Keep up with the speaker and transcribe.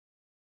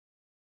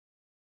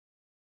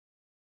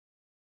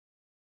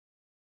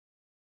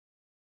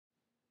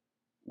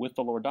With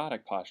the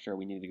lordotic posture,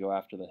 we need to go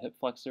after the hip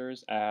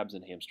flexors, abs,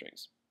 and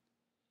hamstrings.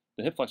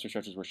 The hip flexor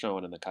stretches were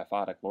shown in the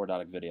kyphotic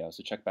lordotic video,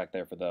 so check back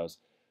there for those.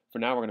 For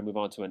now, we're going to move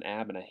on to an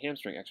ab and a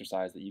hamstring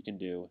exercise that you can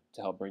do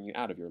to help bring you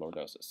out of your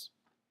lordosis.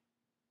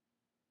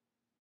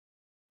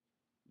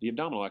 The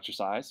abdominal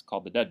exercise,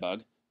 called the dead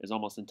bug, is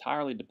almost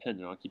entirely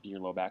dependent on keeping your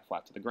low back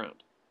flat to the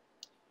ground.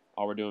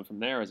 All we're doing from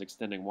there is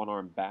extending one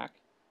arm back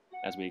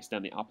as we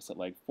extend the opposite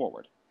leg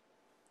forward.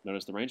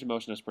 Notice the range of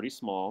motion is pretty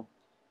small.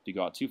 If you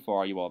go out too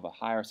far, you will have a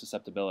higher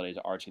susceptibility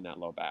to arching that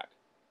low back.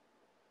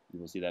 You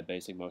will see that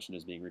basic motion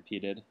is being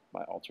repeated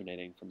by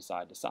alternating from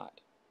side to side.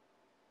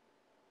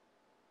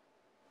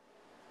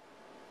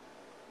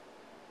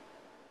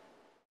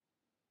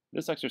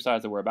 This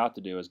exercise that we're about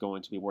to do is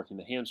going to be working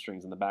the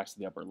hamstrings and the backs of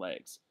the upper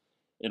legs.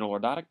 In a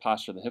lordotic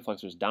posture, the hip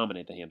flexors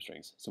dominate the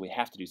hamstrings, so we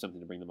have to do something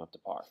to bring them up to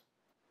par.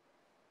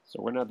 So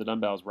we're going to have the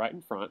dumbbells right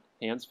in front,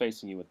 hands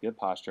facing you with good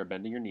posture,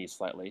 bending your knees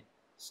slightly.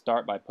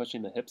 Start by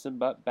pushing the hips and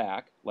butt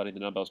back, letting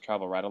the dumbbells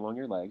travel right along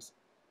your legs.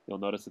 You'll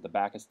notice that the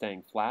back is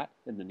staying flat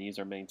and the knees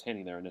are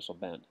maintaining their initial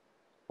bend.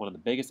 One of the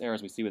biggest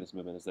errors we see with this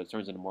movement is that it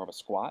turns into more of a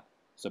squat,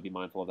 so be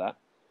mindful of that.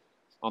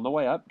 On the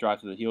way up, drive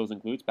through the heels and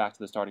glutes back to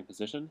the starting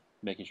position,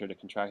 making sure to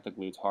contract the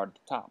glutes hard at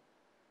the top.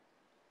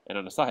 And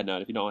on a side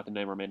note, if you don't like the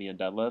name Romanian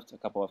deadlift, a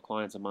couple of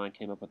clients of mine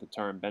came up with the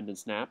term bend and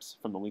snaps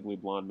from the Legally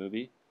Blonde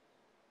movie.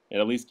 It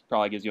at least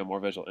probably gives you a more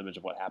visual image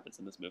of what happens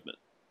in this movement.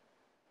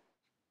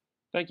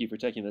 Thank you for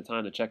taking the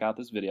time to check out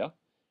this video.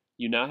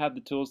 You now have the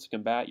tools to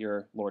combat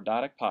your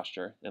lordotic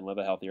posture and live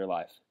a healthier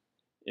life.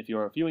 If you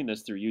are viewing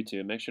this through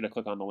YouTube, make sure to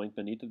click on the link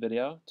beneath the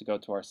video to go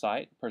to our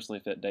site,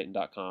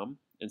 personallyfitdayton.com,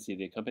 and see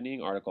the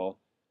accompanying article,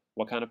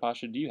 What Kind of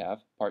Posture Do You Have?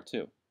 Part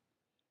 2.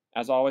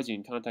 As always, you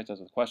can contact us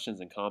with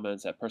questions and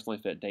comments at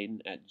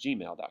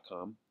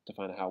personallyfitdayton@gmail.com to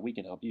find out how we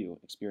can help you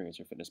experience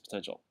your fitness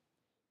potential.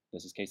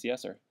 This is Casey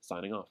Esser,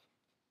 signing off.